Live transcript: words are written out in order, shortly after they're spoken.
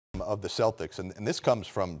of the Celtics, and this comes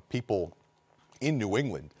from people in New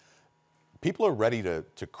England. People are ready to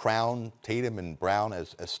crown Tatum and Brown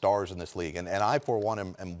as stars in this league. And I, for one,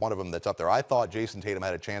 am one of them that's up there. I thought Jayson Tatum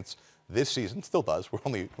had a chance this season, still does,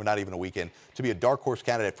 we're not even a week in, to be a dark horse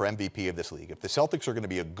candidate for MVP of this league. If the Celtics are going to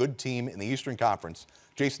be a good team in the Eastern Conference,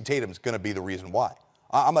 Jayson Tatum's going to be the reason why.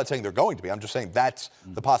 I'm not saying they're going to be. I'm just saying that's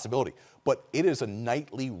the possibility. But it is a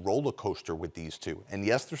nightly roller coaster with these two. And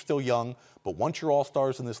yes, they're still young, but once you're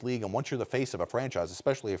all-stars in this league and once you're the face of a franchise,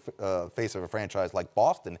 especially a face of a franchise like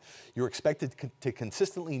Boston, you're expected to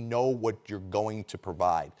consistently know what you're going to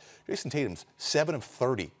provide. Jayson Tatum's 7 of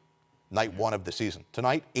 30 night one of the season.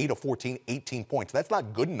 Tonight, 8 of 14, 18 points. That's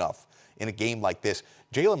not good enough in a game like this.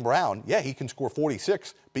 Jaylen Brown, yeah, he can score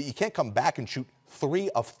 46, but you can't come back and shoot 3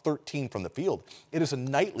 of 13 from the field. It is a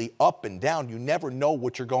nightly up and down. You never know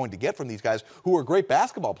what you're going to get from these guys who are great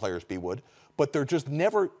basketball players, B-Wood, but they're just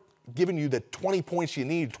never giving you the 20 points you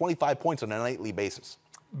need, 25 points on a nightly basis.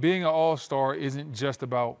 Being an all-star isn't just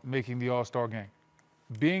about making the all-star game.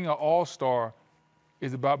 Being an all-star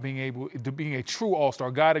is about being a true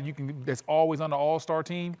all-star, guy that's always on the all-star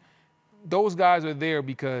team. Those guys are there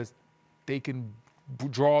because they can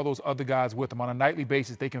draw those other guys with them on a nightly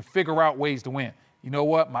basis. They can figure out ways to win. You know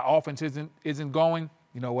what? My offense isn't going.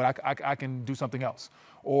 You know what? I can do something else.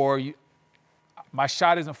 Or my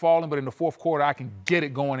shot isn't falling, but in the fourth quarter, I can get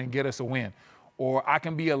it going and get us a win. Or I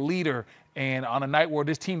can be a leader, and on a night where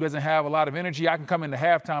this team doesn't have a lot of energy, I can come into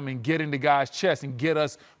halftime and get into guys' chests and get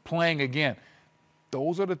us playing again.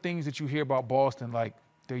 Those are the things that you hear about Boston. Like,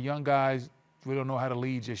 they're young guys. We don't know how to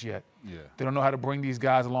lead just yet. Yeah. They don't know how to bring these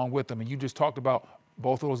guys along with them. And you just talked about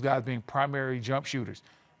both of those guys being primary jump shooters.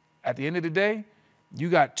 At the end of the day, you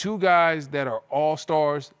got two guys that are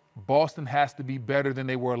all-stars. Boston has to be better than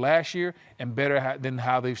they were last year and better than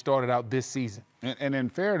how they've started out this season. And in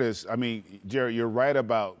fairness, I mean, Jerry, you're right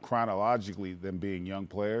about chronologically them being young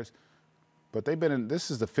players. But they've been in –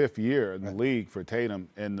 this is the 5th year in the league for Tatum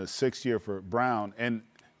and the 6th year for Brown. And,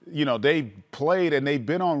 you know, they've played and they've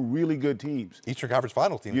been on really good teams. Eastern Conference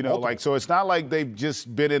Finals teams. You know, like, so it's not like they've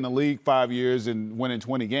just been in the league 5 years and winning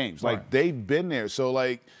 20 games. Like, they've been there. So,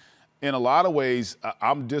 like, in a lot of ways,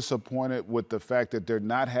 I'm disappointed with the fact that they're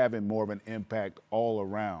not having more of an impact all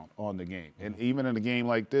around on the game. And even in a game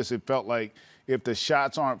like this, it felt like if the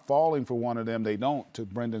shots aren't falling for one of them, they don't, to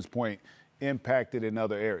Brendan's point, impacted in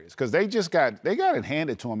other areas. Because they got it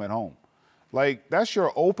handed to them at home. Like, that's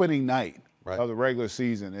your opening night of the regular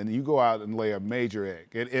season, and you go out and lay a major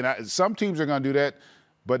egg. And some teams are going to do that,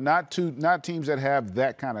 but not teams that have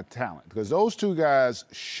that kind of talent. Because those two guys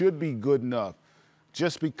should be good enough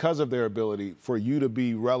just because of their ability for you to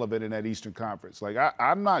be relevant in that Eastern Conference. Like,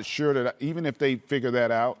 I'm not sure that even if they figure that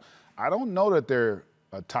out, I don't know that they're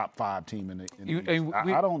a top 5 team in the East.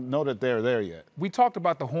 I don't know that they're there yet. We talked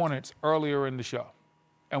about the Hornets earlier in the show,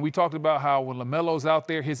 and we talked about how when LaMelo's out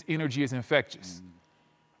there, his energy is infectious.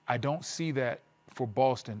 I don't see that for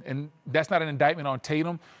Boston, and that's not an indictment on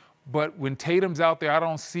Tatum, but when Tatum's out there, I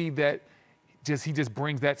don't see that he just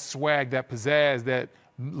brings that swag, that pizzazz that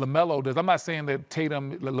LaMelo does. I'm not saying that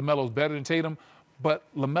LaMelo's better than Tatum, but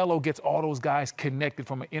LaMelo gets all those guys connected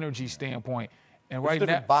from an energy standpoint. And There's right a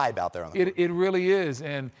different vibe out there on the court. It really is.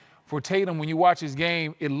 And for Tatum, when you watch his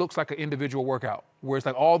game, it looks like an individual workout where it's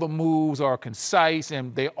like all the moves are concise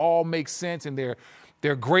and they all make sense and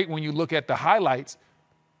they're great when you look at the highlights.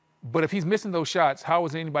 But if he's missing those shots, how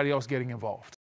is anybody else getting involved?